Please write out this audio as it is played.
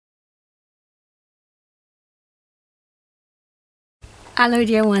Hello,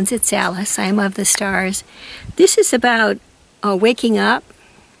 dear ones. It's Alice. I am of the stars. This is about waking up,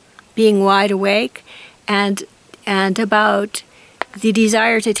 being wide awake, and about the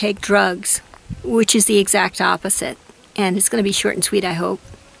desire to take drugs, which is the exact opposite. And it's going to be short and sweet, I hope.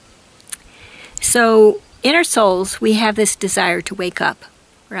 So, in our souls, we have this desire to wake up,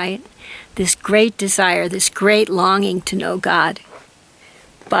 right? This great desire, this great longing to know God.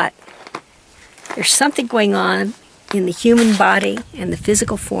 But there's something going on in the human body and the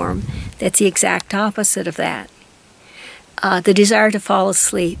physical form that's the exact opposite of that. The desire to fall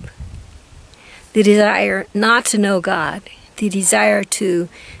asleep, the desire not to know God, the desire to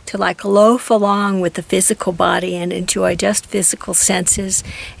like loaf along with the physical body and enjoy just physical senses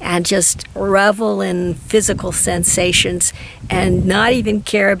and just revel in physical sensations and not even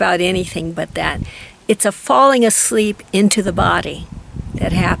care about anything but that. It's a falling asleep into the body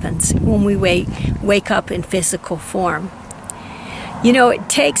that happens when we wake up in physical form. You know, it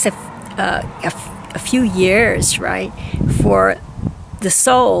takes a few years, right, for the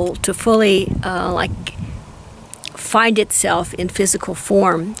soul to fully find itself in physical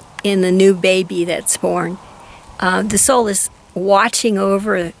form in the new baby that's born. The soul is watching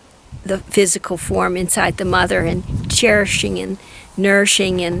over the physical form inside the mother and cherishing and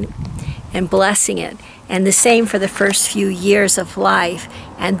nourishing and blessing it. And the same for the first few years of life.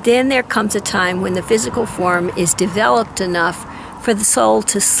 And then there comes a time when the physical form is developed enough for the soul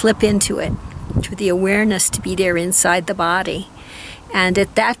to slip into it, for the awareness to be there inside the body. And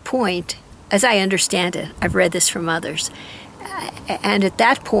at that point, as I understand it, I've read this from others, and at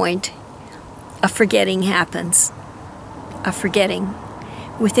that point, a forgetting happens. A forgetting.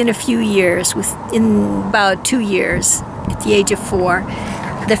 Within a few years, within about 2 years, at the age of 4,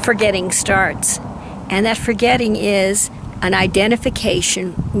 the forgetting starts. And that forgetting is an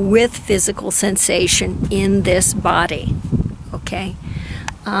identification with physical sensation in this body. Okay?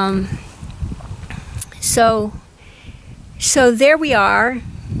 So there we are,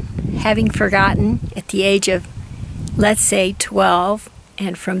 having forgotten at the age of, let's say, 12,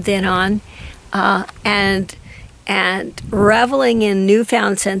 and from then on, and reveling in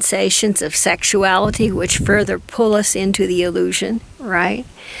newfound sensations of sexuality, which further pull us into the illusion, right?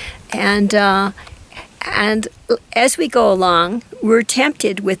 And as we go along, we're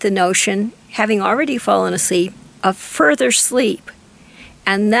tempted with the notion, having already fallen asleep, of further sleep.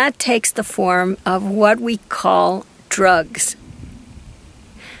 And that takes the form of what we call drugs.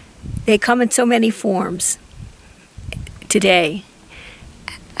 They come in so many forms today.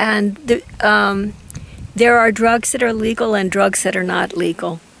 And there are drugs that are legal and drugs that are not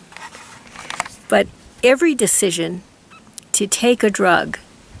legal. But every decision to take a drug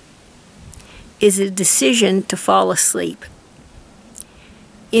is a decision to fall asleep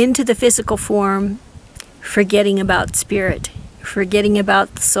into the physical form, forgetting about spirit, forgetting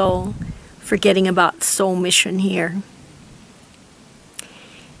about the soul, forgetting about soul mission here.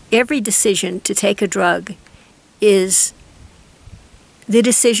 Every decision to take a drug is the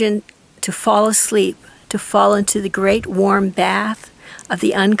decision to fall asleep, to fall into the great warm bath of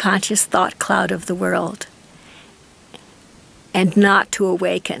the unconscious thought cloud of the world, and not to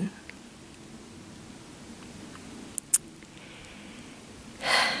awaken.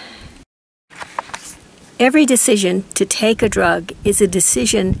 Every decision to take a drug is a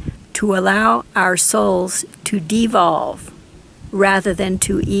decision to allow our souls to devolve rather than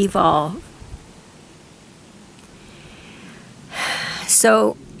to evolve.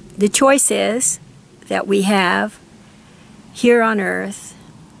 So the choices that we have here on earth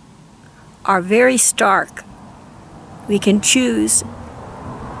are very stark. We can choose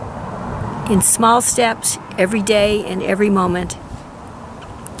in small steps every day and every moment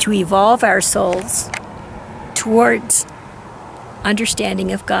to evolve our souls towards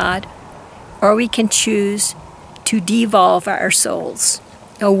understanding of God, or we can choose to devolve our souls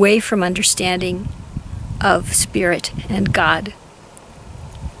away from understanding of Spirit and God.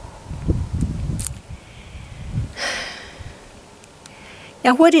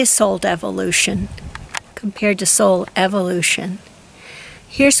 Now, what is soul devolution compared to soul evolution?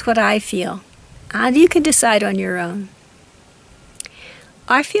 Here's what I feel, and you can decide on your own.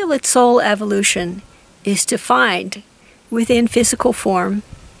 I feel that soul evolution is to find within physical form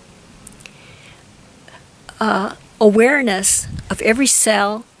awareness of every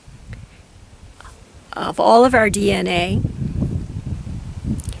cell, of all of our DNA,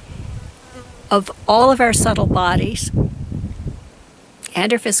 of all of our subtle bodies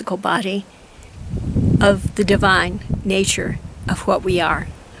and our physical body, of the divine nature of what we are.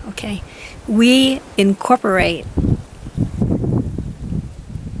 Okay? We incorporate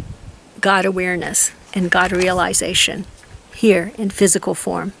God awareness and God realization here in physical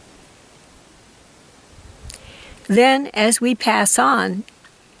form. Then as we pass on,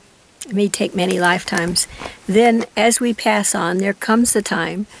 it may take many lifetimes, then as we pass on, there comes the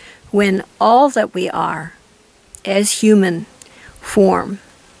time when all that we are as human form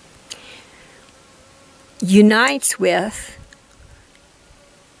unites with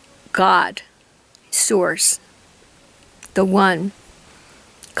God, Source, the One,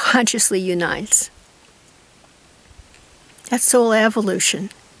 consciously unites. That's soul evolution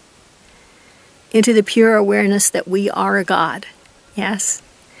into the pure awareness that we are a God. Yes?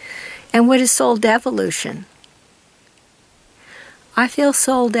 And what is soul devolution? I feel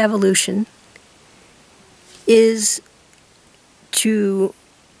soul devolution is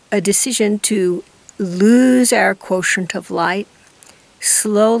a decision to lose our quotient of light,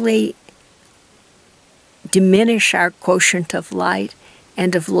 slowly diminish our quotient of light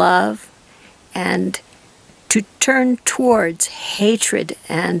and of love, and to turn towards hatred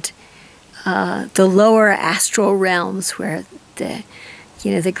and the lower astral realms where the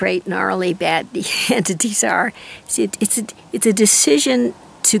great gnarly bad entities are. It's a decision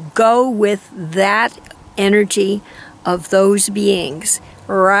to go with that energy of those beings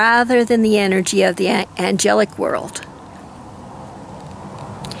rather than the energy of the angelic world.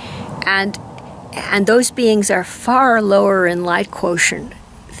 And those beings are far lower in light quotient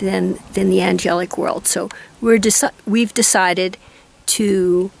than the angelic world. So we've decided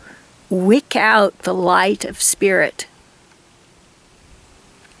to wick out the light of spirit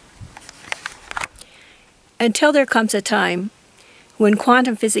until there comes a time when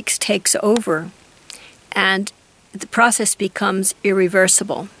quantum physics takes over and the process becomes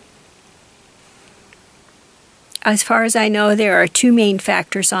irreversible. As far as I know, there are two main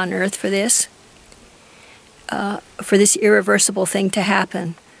factors on Earth for this irreversible thing to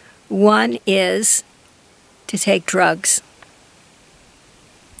happen. One is to take drugs,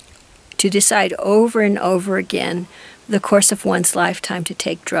 to decide over and over again the course of one's lifetime to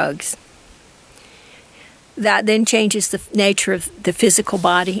take drugs. That then changes the nature of the physical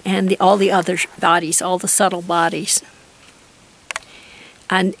body and all the other bodies, all the subtle bodies.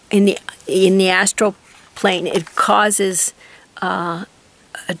 And in the astral plane, it causes a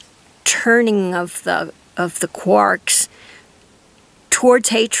turning of the quarks towards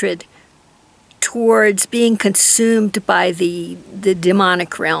hatred, towards being consumed by the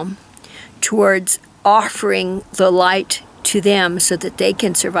demonic realm, towards offering the light to them so that they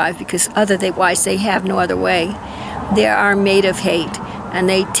can survive, because otherwise they have no other way. They are made of hate, and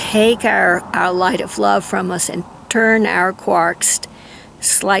they take our light of love from us and turn our quarks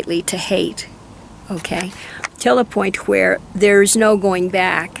slightly to hate, okay? Till a point where there is no going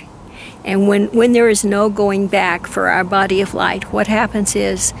back. And when there is no going back for our body of light, what happens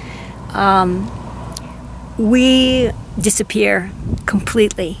is we disappear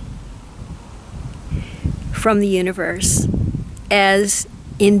completely from the universe as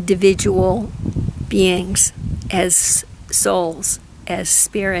individual beings, as souls, as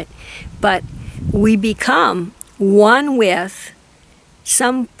spirit. But we become one with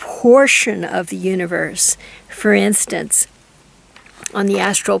some portion of the universe. For instance, on the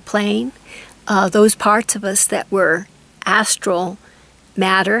astral plane, those parts of us that were astral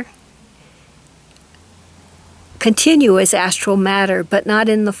matter continue as astral matter, but not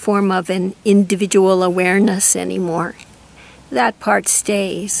in the form of an individual awareness anymore. That part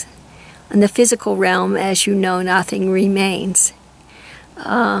stays. In the physical realm, as you know, nothing remains.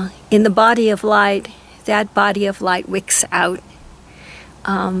 In the body of light, that body of light wicks out.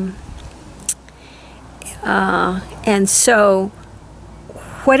 And so,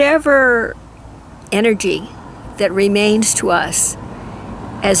 whatever energy that remains to us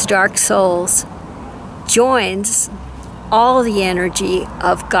as dark souls joins all the energy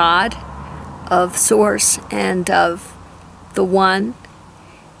of God, of Source, and of the One,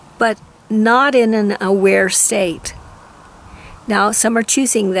 but not in an aware state. Now, some are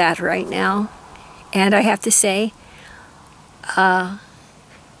choosing that right now, and I have to say that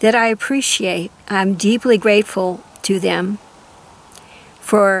I appreciate, I'm deeply grateful to them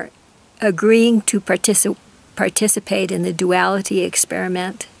for agreeing to participate in the duality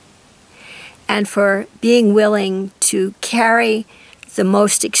experiment, and for being willing to carry the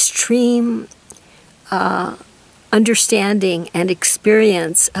most extreme understanding and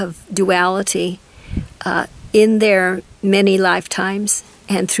experience of duality in their many lifetimes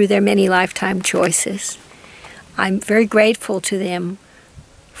and through their many lifetime choices. I'm very grateful to them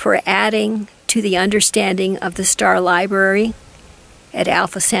for adding to the understanding of the star library at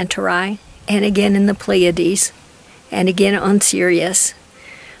Alpha Centauri, and again in the Pleiades, and again on Sirius.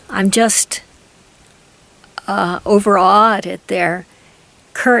 I'm just overawed at their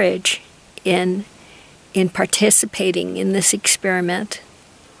courage in participating in this experiment.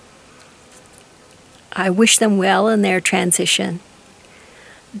 I wish them well in their transition.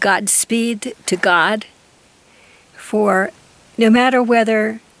 Godspeed to God, for no matter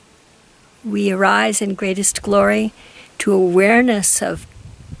whether we arise in greatest glory to awareness of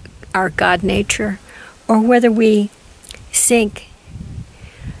our God nature, or whether we sink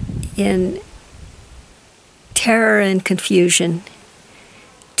in terror and confusion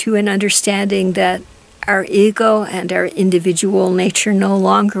to an understanding that our ego and our individual nature no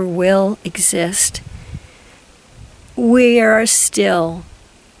longer will exist, we are still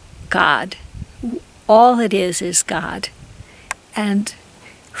God. All it is God. And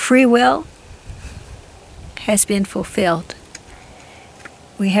free will has been fulfilled.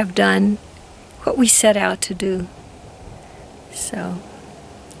 We have done what we set out to do. So,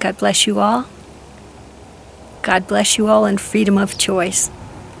 God bless you all. God bless you all in freedom of choice.